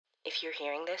If you're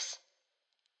hearing this,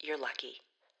 you're lucky.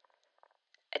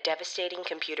 A devastating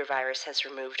computer virus has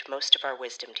removed most of our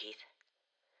wisdom teeth.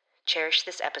 Cherish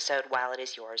this episode while it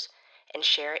is yours, and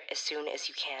share it as soon as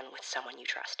you can with someone you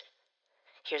trust.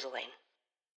 Here's Elaine.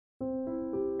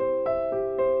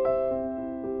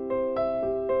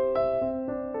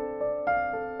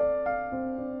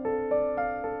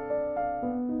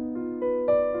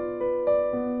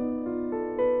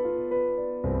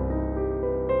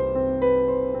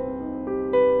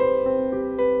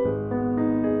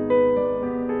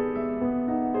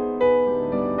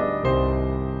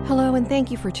 Hello, and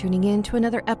thank you for tuning in to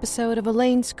another episode of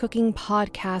Elaine's Cooking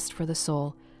Podcast for the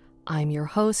Soul. I'm your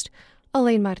host,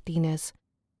 Elaine Martinez.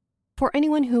 For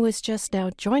anyone who is just now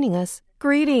joining us,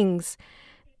 greetings!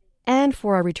 And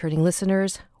for our returning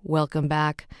listeners, welcome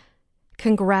back.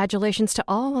 Congratulations to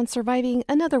all on surviving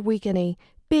another week, and a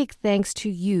big thanks to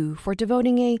you for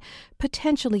devoting a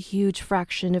potentially huge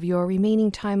fraction of your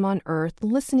remaining time on Earth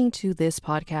listening to this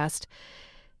podcast.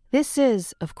 This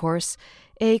is, of course,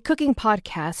 a cooking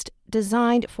podcast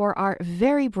designed for our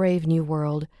very brave new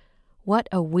world. What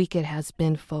a week it has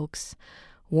been, folks.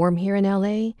 Warm here in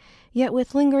LA, yet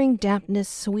with lingering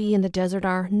dampness we in the desert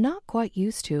are not quite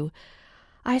used to.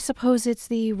 I suppose it's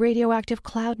the radioactive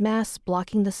cloud mass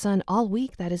blocking the sun all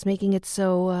week that is making it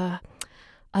so,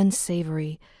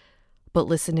 unsavory. But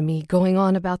listen to me going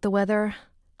on about the weather.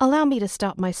 Allow me to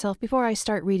stop myself before I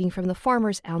start reading from the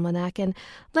Farmer's Almanac, and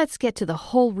let's get to the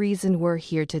whole reason we're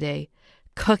here today.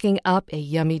 Cooking up a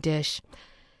yummy dish.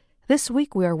 This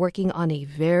week we are working on a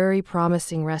very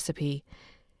promising recipe.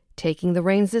 Taking the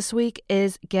reins this week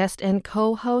is guest and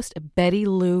co-host Betty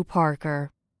Lou Parker.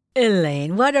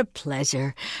 Elaine, what a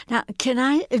pleasure. Now, can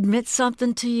I admit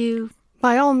something to you?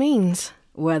 By all means.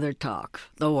 Weather talk,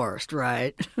 the worst,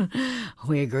 right?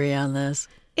 We agree on this?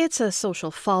 It's a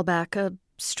social fallback, a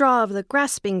straw of the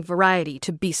grasping variety,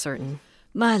 to be certain.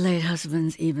 My late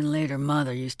husband's even later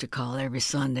mother used to call every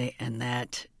Sunday, and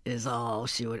that is all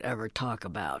she would ever talk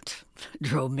about.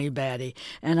 Drove me batty,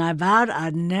 and I vowed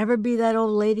I'd never be that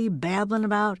old lady babbling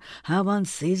about how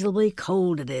unseasonably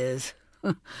cold it is.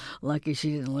 Lucky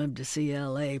she didn't live to see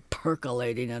L.A.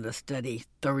 percolating at a steady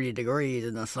 30 degrees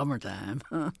in the summertime.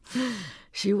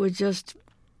 She would just...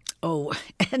 Oh,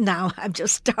 and now I've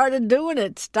just started doing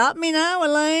it. Stop me now,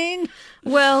 Elaine.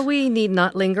 Well, we need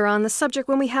not linger on the subject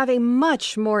when we have a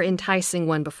much more enticing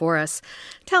one before us.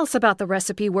 Tell us about the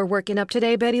recipe we're working up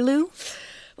today, Betty Lou.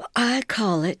 Well, I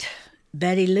call it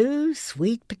Betty Lou's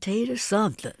Sweet Potato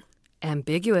Something.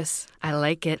 Ambiguous. I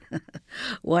like it.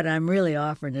 What I'm really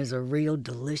offering is a real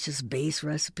delicious base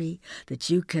recipe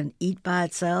that you can eat by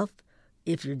itself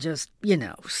if you're just,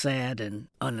 sad and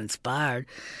uninspired.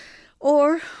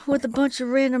 Or with a bunch of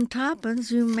random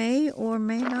toppings you may or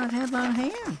may not have on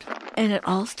hand. And it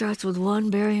all starts with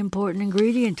one very important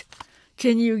ingredient.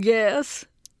 Can you guess?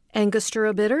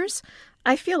 Angostura bitters?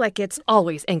 I feel like it's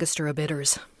always Angostura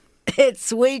bitters. It's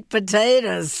sweet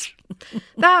potatoes.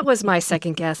 That was my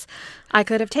second guess. I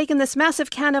could have taken this massive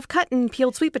can of cut and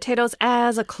peeled sweet potatoes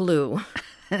as a clue.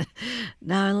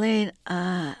 Now, Elaine,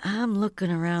 I'm looking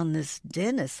around this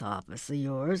dentist's office of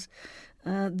yours.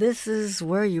 This is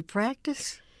where you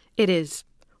practice? It is.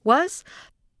 Was.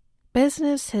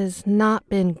 Business has not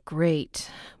been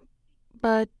great.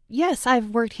 But yes,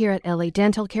 I've worked here at LA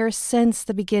Dental Care since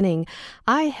the beginning.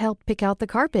 I helped pick out the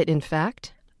carpet, in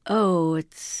fact. Oh,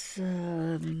 it's,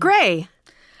 Gray!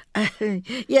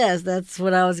 Yes, that's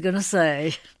what I was going to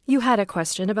say. You had a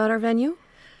question about our venue?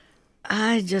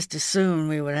 I just assumed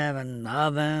we would have an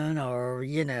oven or,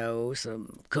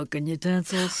 some cooking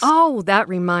utensils. Oh, that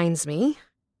reminds me.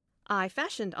 I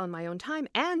fashioned on my own time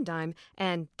and dime,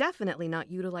 and definitely not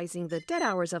utilizing the dead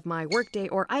hours of my workday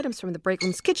or items from the break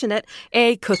room's kitchenette,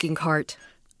 a cooking cart.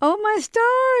 Oh, my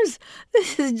stars!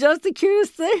 This is just the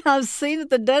cutest thing I've seen at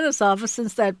the dentist's office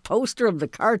since that poster of the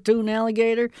cartoon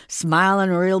alligator smiling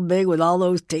real big with all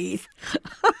those teeth.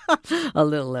 A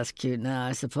little less cute now,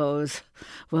 I suppose.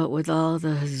 What with all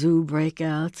the zoo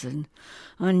breakouts and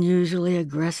unusually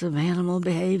aggressive animal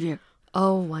behavior.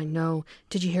 Oh, I know.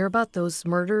 Did you hear about those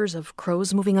murders of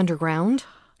crows moving underground?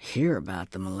 Hear about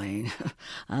them, Elaine.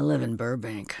 I live in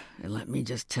Burbank, and let me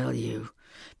just tell you,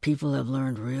 people have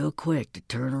learned real quick to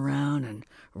turn around and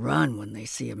run when they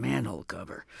see a manhole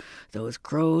cover. Those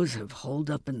crows have holed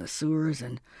up in the sewers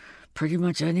and pretty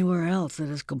much anywhere else that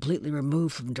is completely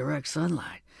removed from direct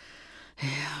sunlight.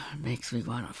 Yeah, it makes me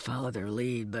want to follow their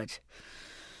lead, but,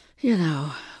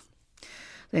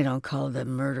 they don't call them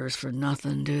murders for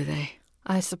nothing, do they?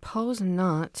 I suppose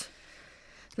not.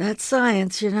 That's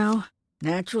science,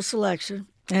 natural selection.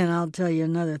 And I'll tell you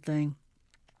another thing.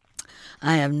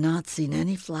 I have not seen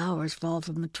any flowers fall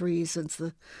from the trees since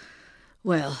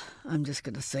well, I'm just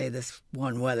going to say this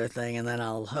one weather thing and then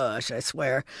I'll hush, I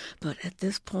swear. But at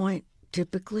this point,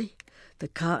 typically, the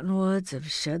cottonwoods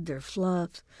have shed their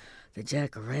fluff. The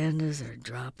jacarandas are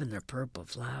dropping their purple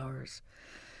flowers.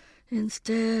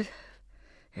 Instead,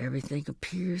 everything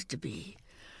appears to be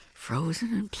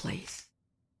frozen in place.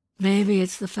 Maybe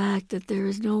it's the fact that there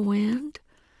is no wind.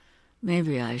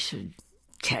 Maybe I should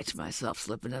catch myself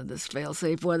slipping into this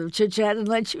fail-safe weather chit-chat and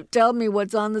let you tell me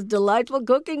what's on this delightful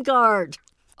cooking card.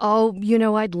 Oh,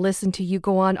 I'd listen to you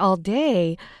go on all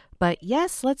day. But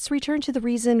yes, let's return to the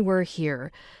reason we're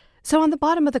here. So on the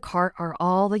bottom of the cart are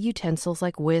all the utensils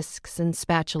like whisks and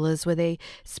spatulas with a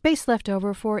space left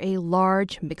over for a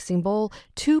large mixing bowl,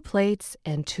 2 plates,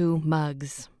 and 2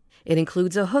 mugs. It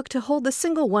includes a hook to hold the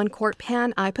single 1-quart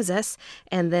pan I possess,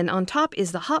 and then on top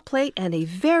is the hot plate and a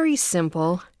very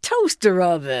simple toaster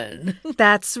oven.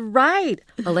 That's right.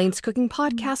 Elaine's Cooking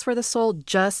Podcast for the Soul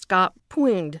just got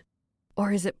pwned.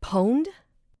 Or is it pwned?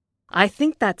 I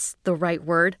think that's the right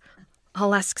word.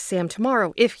 I'll ask Sam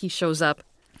tomorrow if he shows up.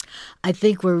 I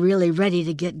think we're really ready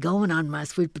to get going on my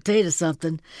sweet potato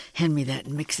something. Hand me that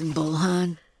mixing bowl,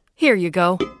 hon. Here you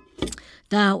go.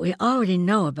 Now, we already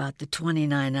know about the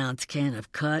 29-ounce can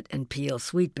of cut and peel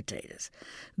sweet potatoes.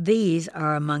 These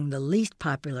are among the least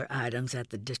popular items at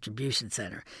the distribution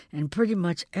center, and pretty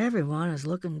much everyone is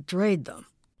looking to trade them.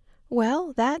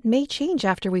 Well, that may change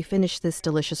after we finish this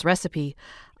delicious recipe.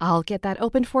 I'll get that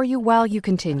open for you while you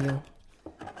continue.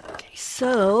 Okay,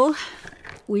 so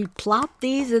we plop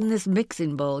these in this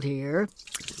mixing bowl here,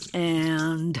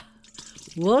 and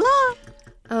voila!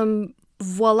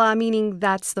 Voila, meaning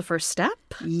that's the first step?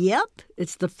 Yep,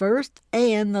 it's the first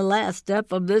and the last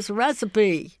step of this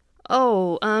recipe.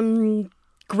 Oh,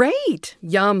 great.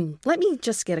 Yum. Let me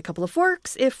just get a couple of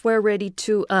forks if we're ready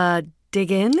to,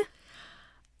 dig in.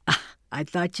 I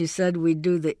thought you said we'd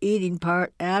do the eating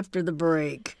part after the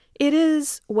break. It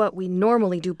is what we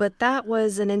normally do, but that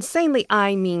was an insanely,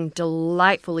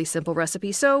 delightfully simple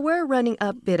recipe, so we're running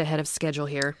a bit ahead of schedule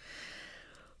here.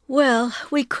 Well,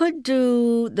 we could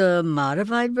do the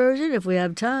modified version if we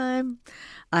have time.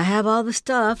 I have all the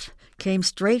stuff. Came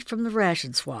straight from the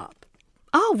ration swap.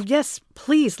 Oh, yes,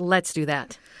 please, let's do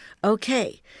that.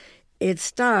 Okay, it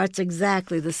starts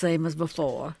exactly the same as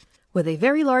before. With a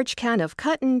very large can of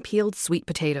cut and peeled sweet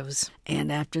potatoes. And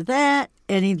after that,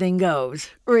 anything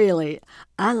goes. Really,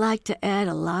 I like to add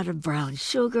a lot of brown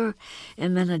sugar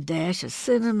and then a dash of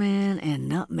cinnamon and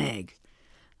nutmeg.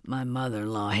 My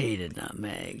mother-in-law hated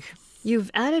nutmeg.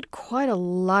 You've added quite a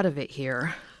lot of it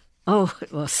here. Oh,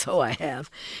 well, so I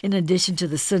have. In addition to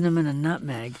the cinnamon and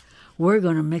nutmeg, we're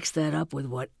going to mix that up with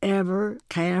whatever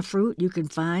kind of fruit you can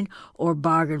find or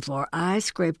bargain for. I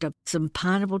scraped up some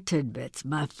pineapple tidbits,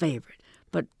 my favorite.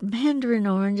 But mandarin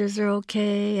oranges are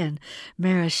okay, and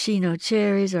maraschino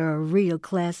cherries are a real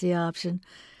classy option.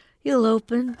 You'll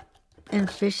open and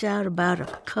fish out about a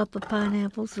cup of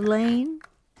pineapples, Elaine.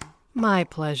 My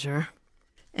pleasure.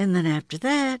 And then after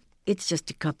that, it's just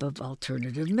a cup of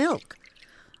alternative milk.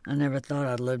 I never thought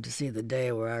I'd live to see the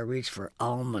day where I reached for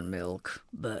almond milk,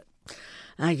 but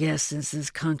I guess since this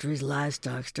country's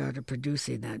livestock started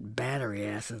producing that battery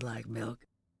acid-like milk,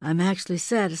 I'm actually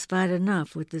satisfied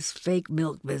enough with this fake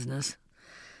milk business.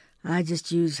 I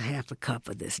just use half a cup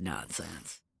of this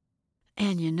nonsense.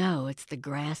 And it's the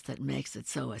grass that makes it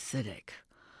so acidic.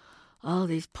 All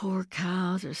these poor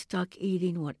cows are stuck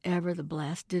eating whatever the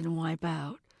blast didn't wipe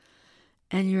out.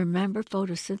 And you remember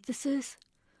photosynthesis?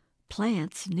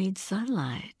 Plants need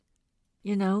sunlight.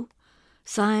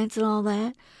 Science and all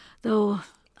that. Though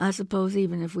I suppose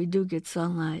even if we do get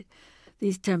sunlight,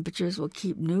 these temperatures will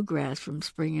keep new grass from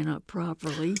springing up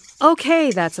properly.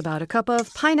 Okay, that's about a cup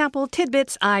of pineapple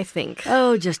tidbits, I think.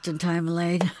 Oh, just in time,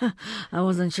 Elaine. I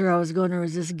wasn't sure I was going to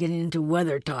resist getting into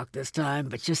weather talk this time,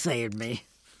 but you saved me.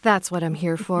 That's what I'm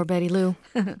here for, Betty Lou.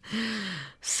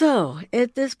 So,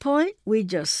 at this point, we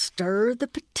just stir the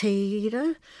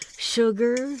potato,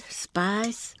 sugar,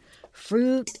 spice,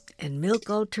 fruit, and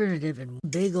milk alternative in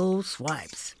big old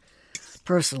swipes.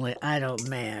 Personally, I don't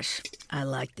mash. I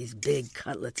like these big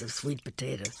cutlets of sweet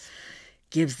potato.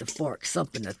 Gives the fork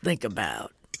something to think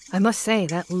about. I must say,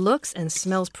 that looks and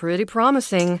smells pretty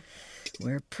promising.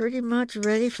 We're pretty much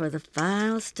ready for the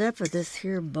final step of this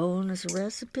here bonus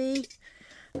recipe.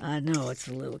 I know it's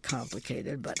a little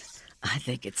complicated, but I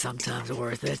think it's sometimes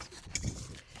worth it.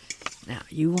 Now,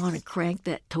 you want to crank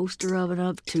that toaster oven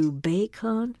up to bake,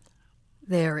 hon?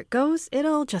 There it goes.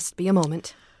 It'll just be a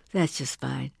moment. That's just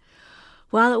fine.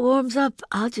 While it warms up,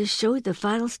 I'll just show you the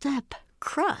final step.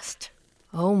 Crust.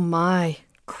 Oh my.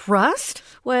 Crust?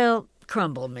 Well,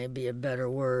 crumble may be a better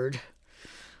word.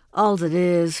 All it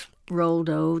is, rolled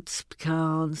oats,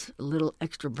 pecans, a little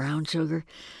extra brown sugar.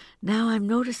 Now I'm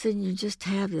noticing you just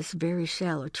have this very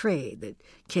shallow tray that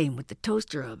came with the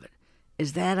toaster oven.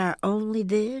 Is that our only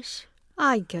dish?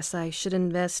 I guess I should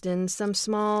invest in some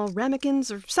small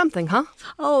ramekins or something, huh?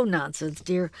 Oh, nonsense,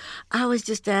 dear. I was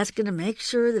just asking to make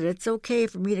sure that it's okay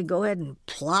for me to go ahead and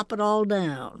plop it all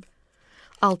down.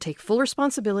 I'll take full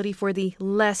responsibility for the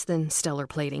less than stellar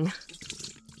plating.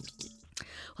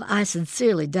 Well, I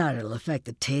sincerely doubt it'll affect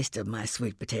the taste of my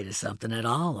sweet potato something at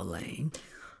all, Elaine.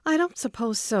 I don't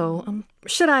suppose so.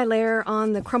 Should I layer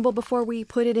on the crumble before we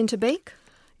put it into bake?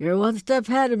 You're one step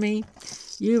ahead of me.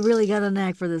 You really got a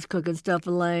knack for this cooking stuff,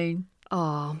 Elaine.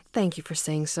 Oh, thank you for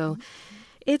saying so.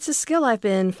 It's a skill I've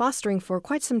been fostering for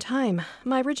quite some time.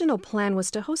 My original plan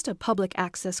was to host a public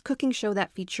access cooking show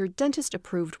that featured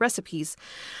dentist-approved recipes.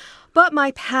 But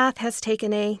my path has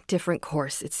taken a different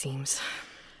course, it seems.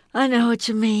 I know what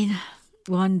you mean.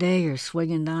 One day you're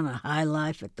swinging down a high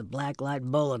life at the Blacklight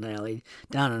Bowling Alley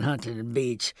down in Huntington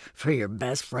Beach for your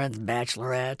best friend's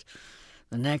bachelorette.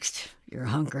 The next, you're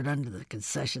hunkered under the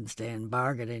concession stand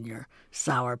bargaining your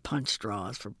sour punch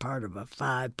straws for part of a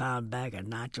 5-pound bag of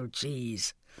nacho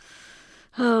cheese.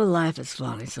 Oh, life is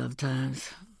funny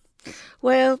sometimes.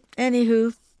 Well,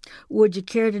 anywho, would you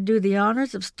care to do the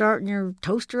honors of starting your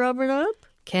toaster oven up?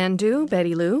 Can do,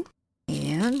 Betty Lou.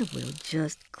 And we'll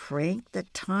just crank the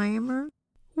timer.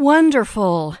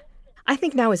 Wonderful! I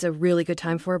think now is a really good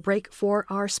time for a break for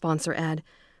our sponsor ad.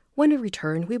 When we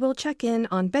return, we will check in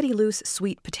on Betty Lou's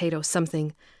sweet potato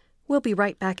something. We'll be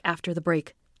right back after the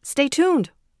break. Stay tuned,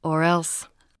 or else.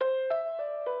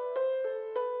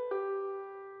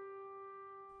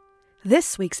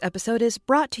 This week's episode is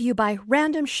brought to you by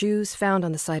random shoes found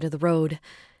on the side of the road.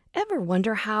 Ever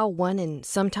wonder how one and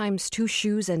sometimes two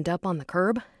shoes end up on the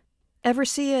curb? Ever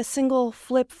see a single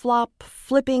flip-flop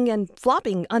flipping and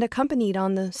flopping unaccompanied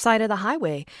on the side of the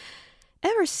highway?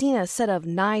 Ever seen a set of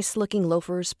nice-looking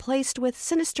loafers placed with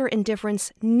sinister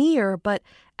indifference near, but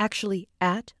actually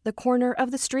at, the corner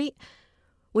of the street?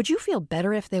 Would you feel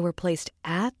better if they were placed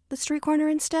at the street corner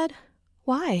instead?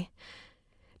 Why?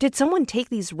 Did someone take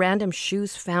these random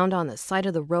shoes found on the side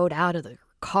of the road out of the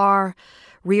car,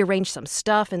 rearrange some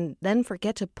stuff, and then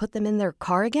forget to put them in their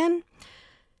car again?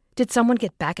 Did someone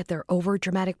get back at their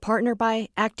over-dramatic partner by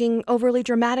acting overly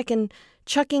dramatic and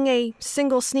chucking a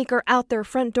single sneaker out their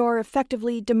front door,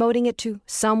 effectively demoting it to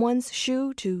someone's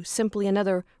shoe to simply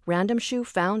another random shoe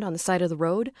found on the side of the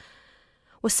road?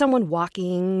 Was someone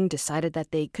walking, decided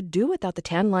that they could do without the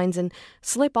tan lines and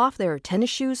slip off their tennis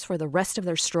shoes for the rest of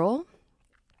their stroll?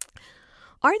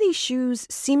 Are these shoes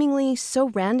seemingly so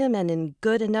random and in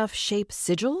good enough shape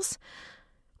sigils?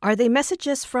 Are they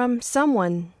messages from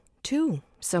someone to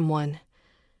someone?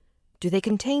 Do they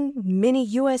contain mini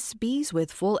USBs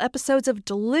with full episodes of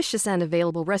delicious and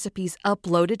available recipes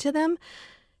uploaded to them?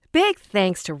 Big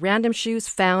thanks to random shoes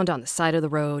found on the side of the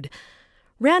road.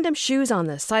 Random shoes on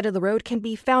the side of the road can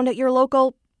be found at your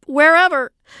local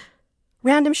wherever.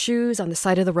 Random shoes on the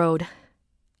side of the road.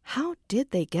 How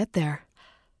did they get there?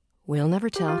 We'll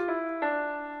never tell.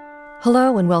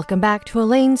 Hello and welcome back to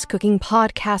Elaine's Cooking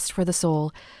Podcast for the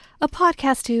Soul, a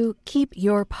podcast to keep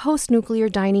your post-nuclear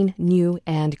dining new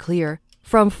and clear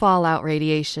from fallout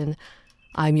radiation.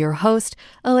 I'm your host,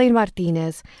 Elaine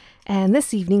Martinez, and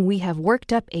this evening we have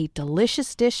worked up a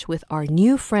delicious dish with our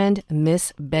new friend,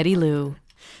 Miss Betty Lou.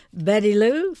 Betty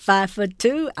Lou,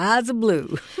 5'2", eyes of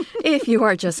blue. If you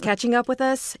are just catching up with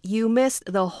us, you missed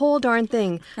the whole darn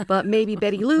thing, but maybe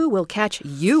Betty Lou will catch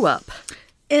you up.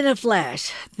 In a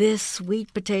flash, this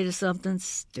sweet potato something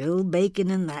still baking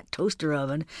in that toaster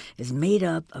oven is made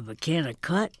up of a can of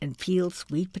cut and peeled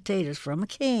sweet potatoes from a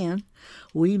can.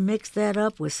 We mix that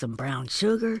up with some brown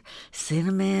sugar,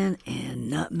 cinnamon, and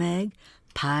nutmeg,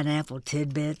 pineapple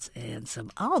tidbits, and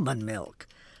some almond milk.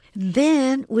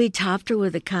 Then we topped her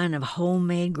with a kind of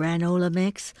homemade granola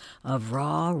mix of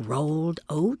raw rolled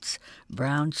oats,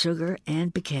 brown sugar,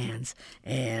 and pecans.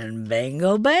 And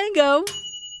bango, bango!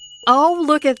 Oh,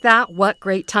 look at that. What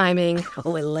great timing.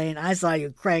 Oh, Elaine, I saw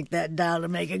you crank that dial to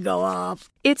make it go off.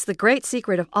 It's the great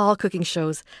secret of all cooking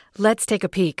shows. Let's take a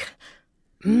peek.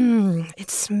 It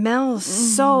smells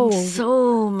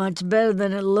So much better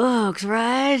than it looks,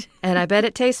 right? And I bet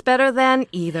it tastes better than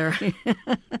either.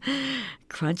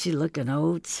 Crunchy-looking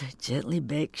oats, gently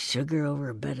baked sugar over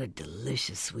a bed of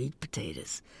delicious sweet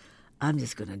potatoes. I'm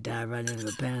just going to dive right into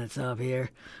the pan itself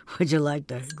here. Would you like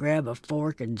to grab a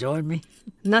fork and join me?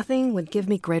 Nothing would give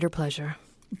me greater pleasure.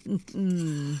 What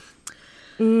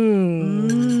do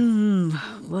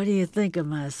you think of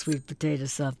my sweet potato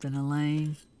something,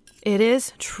 Elaine? It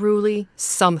is truly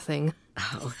something.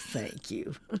 Oh, thank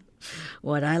you.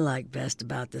 What I like best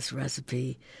about this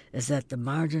recipe is that the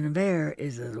margin of error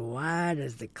is as wide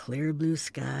as the clear blue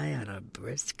sky on a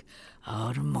brisk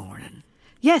autumn morning.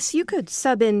 Yes, you could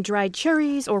sub in dried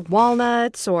cherries or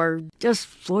walnuts or... Just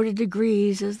 40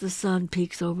 degrees as the sun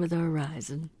peeks over the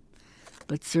horizon.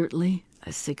 But certainly a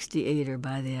 68er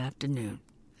by the afternoon.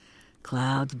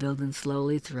 Clouds building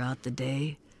slowly throughout the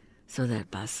day so that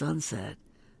by sunset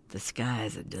the sky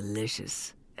is a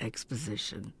delicious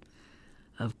exposition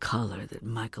of color that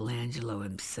Michelangelo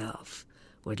himself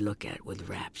would look at with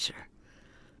rapture.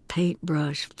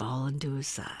 Paintbrush falling to his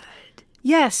side.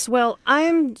 Yes, well,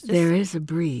 There is a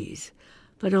breeze,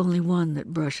 but only one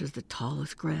that brushes the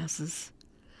tallest grasses.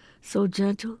 So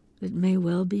gentle it may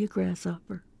well be a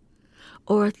grasshopper,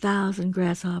 or 1,000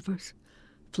 grasshoppers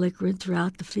flickering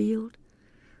throughout the field.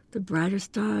 The brighter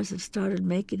stars have started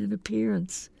making an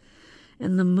appearance,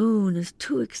 and the moon is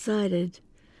too excited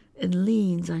and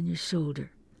leans on your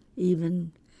shoulder,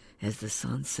 even as the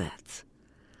sun sets.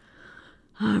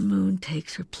 Our moon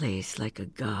takes her place like a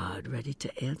god ready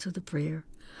to answer the prayer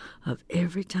of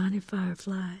every tiny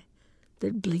firefly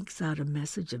that blinks out a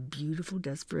message of beautiful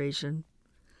desperation.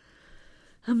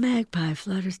 A magpie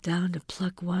flutters down to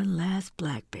pluck one last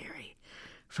blackberry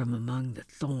from among the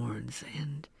thorns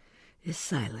and is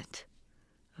silent.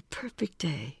 A perfect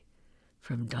day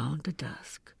from dawn to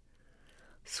dusk.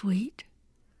 Sweet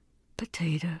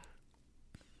potato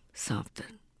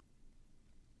something.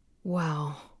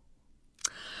 Wow.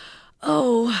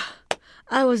 Oh,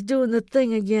 I was doing the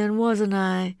thing again, wasn't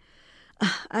I?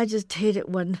 I just hate it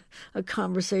when a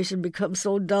conversation becomes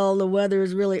so dull the weather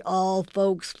is really all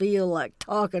folks feel like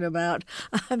talking about.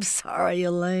 I'm sorry,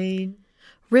 Elaine.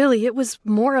 Really, it was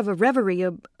more of a reverie,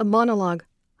 a monologue.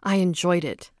 I enjoyed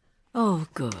it. Oh,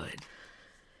 good.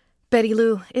 Betty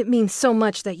Lou, it means so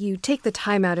much that you take the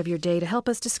time out of your day to help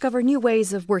us discover new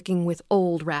ways of working with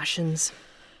old rations.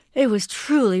 It was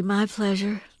truly my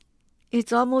pleasure.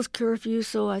 It's almost curfew,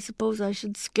 so I suppose I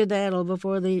should skedaddle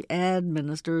before the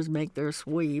administrators make their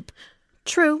sweep.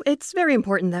 True, it's very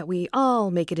important that we all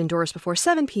make it indoors before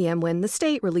 7 p.m. when the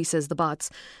state releases the bots.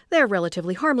 They're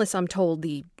relatively harmless, I'm told,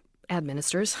 the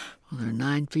administrators. Well, they're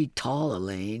 9 feet tall,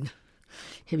 Elaine.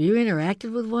 Have you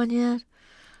interacted with one yet?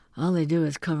 All they do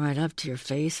is come right up to your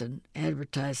face and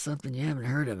advertise something you haven't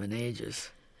heard of in ages.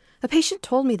 A patient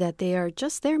told me that they are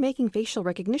just there making facial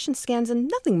recognition scans and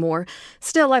nothing more.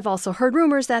 Still, I've also heard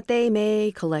rumors that they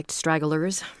may collect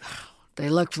stragglers. They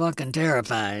look fucking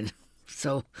terrified.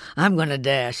 So I'm gonna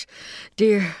dash.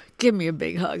 Dear, give me a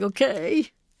big hug, okay?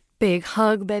 Big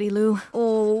hug, Betty Lou.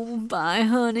 Oh, bye,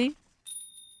 honey.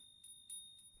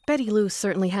 Betty Lou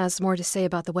certainly has more to say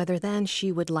about the weather than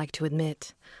she would like to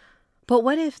admit. But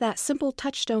what if that simple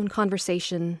touchstone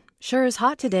conversation, sure is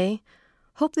hot today,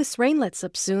 hope this rain lets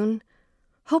up soon,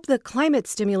 hope the climate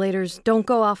stimulators don't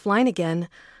go offline again,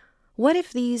 what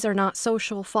if these are not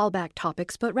social fallback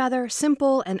topics, but rather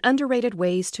simple and underrated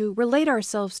ways to relate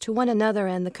ourselves to one another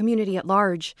and the community at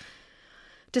large?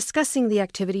 Discussing the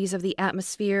activities of the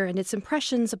atmosphere and its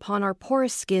impressions upon our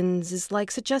porous skins is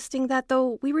like suggesting that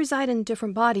though we reside in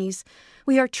different bodies,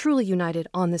 we are truly united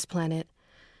on this planet.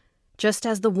 Just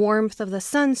as the warmth of the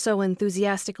sun so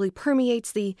enthusiastically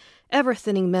permeates the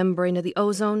ever-thinning membrane of the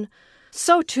ozone,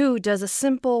 so too does a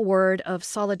simple word of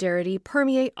solidarity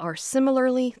permeate our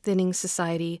similarly thinning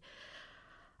society.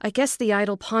 I guess the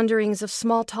idle ponderings of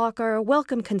small talk are a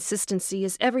welcome consistency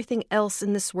as everything else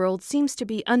in this world seems to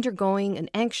be undergoing an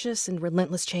anxious and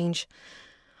relentless change.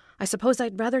 I suppose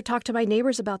I'd rather talk to my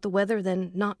neighbors about the weather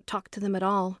than not talk to them at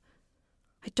all.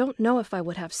 I don't know if I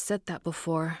would have said that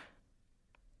before.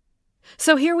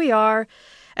 So here we are,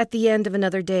 at the end of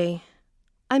another day.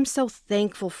 I'm so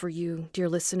thankful for you, dear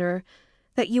listener,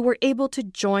 that you were able to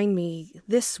join me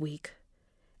this week,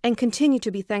 and continue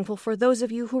to be thankful for those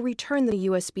of you who return the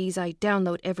USBs I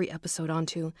download every episode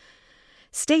onto.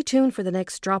 Stay tuned for the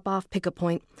next drop-off pickup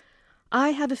point. I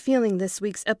have a feeling this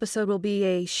week's episode will be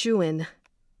a shoo-in.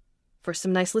 For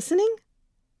some nice listening?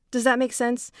 Does that make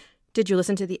sense? Did you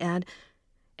listen to the ad?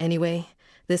 Anyway,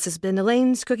 this has been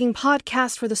Elaine's Cooking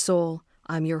Podcast for the Soul.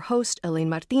 I'm your host, Elaine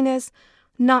Martinez,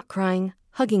 not crying,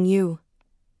 hugging you.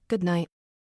 Good night.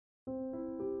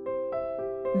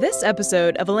 This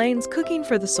episode of Elaine's Cooking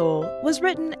for the Soul was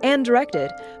written and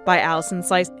directed by Allison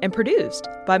Slice and produced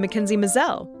by Mackenzie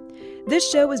Mazzell. This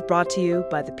show was brought to you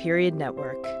by the Period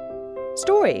Network.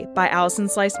 Story by Allison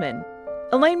Sliceman.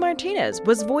 Elaine Martinez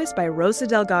was voiced by Rosa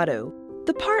Delgado.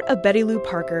 The part of Betty Lou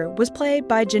Parker was played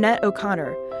by Jeanette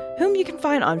O'Connor, whom you can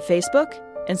find on Facebook,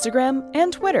 Instagram,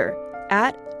 and Twitter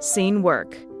at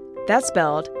SeenWork. That's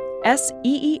spelled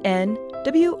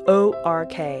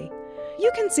SEENWORK.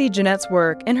 you can see Jeanette's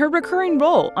work in her recurring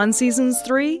role on seasons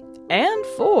 3 and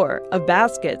 4 of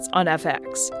Baskets on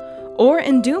FX, or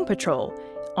in Doom Patrol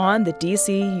on the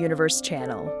DC Universe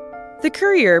channel. The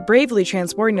courier bravely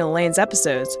transporting Elaine's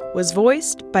episodes was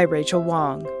voiced by Rachel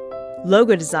Wong.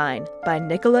 Logo design by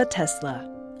Nikola Tesla.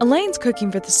 Elaine's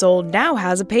Cooking for the Soul now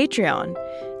has a Patreon.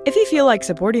 If you feel like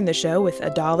supporting the show with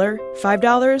 $1,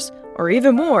 $5, or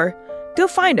even more, go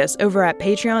find us over at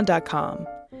patreon.com.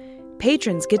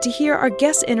 Patrons get to hear our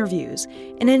guest interviews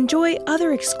and enjoy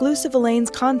other exclusive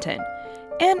Elaine's content,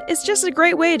 and it's just a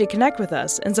great way to connect with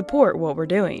us and support what we're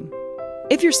doing.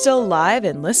 If you're still alive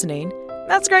and listening,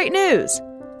 that's great news!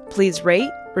 Please rate,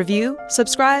 review,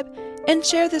 subscribe, and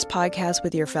share this podcast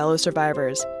with your fellow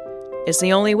survivors. It's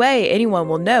the only way anyone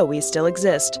will know we still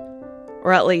exist,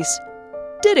 or at least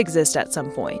did exist at some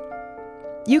point.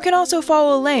 You can also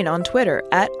follow Elaine on Twitter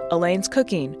at Elaine's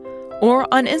Cooking, or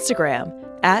on Instagram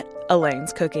at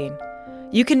Elaine's Cooking.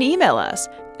 You can email us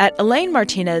at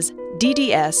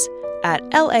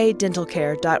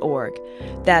elainemartinez.dds@ladentalcare.org.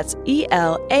 That's ELAINES.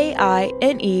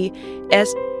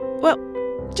 Well,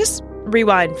 just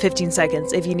rewind 15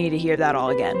 seconds if you need to hear that all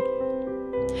again.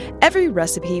 Every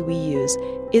recipe we use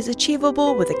is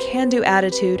achievable with a can-do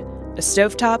attitude, a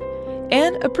stovetop,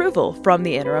 and approval from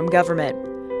the interim government.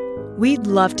 We'd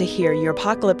love to hear your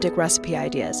apocalyptic recipe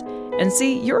ideas and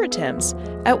see your attempts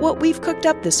at what we've cooked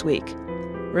up this week.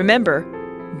 Remember,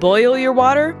 boil your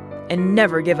water and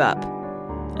never give up.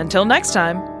 Until next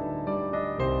time.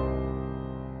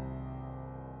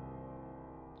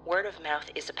 Word of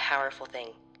mouth is a powerful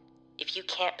thing. If you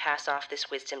can't pass off this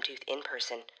wisdom tooth in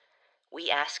person, we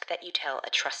ask that you tell a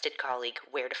trusted colleague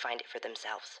where to find it for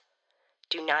themselves.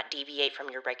 Do not deviate from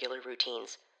your regular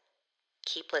routines.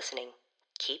 Keep listening,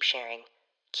 keep sharing,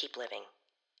 keep living,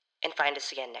 and find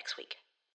us again next week.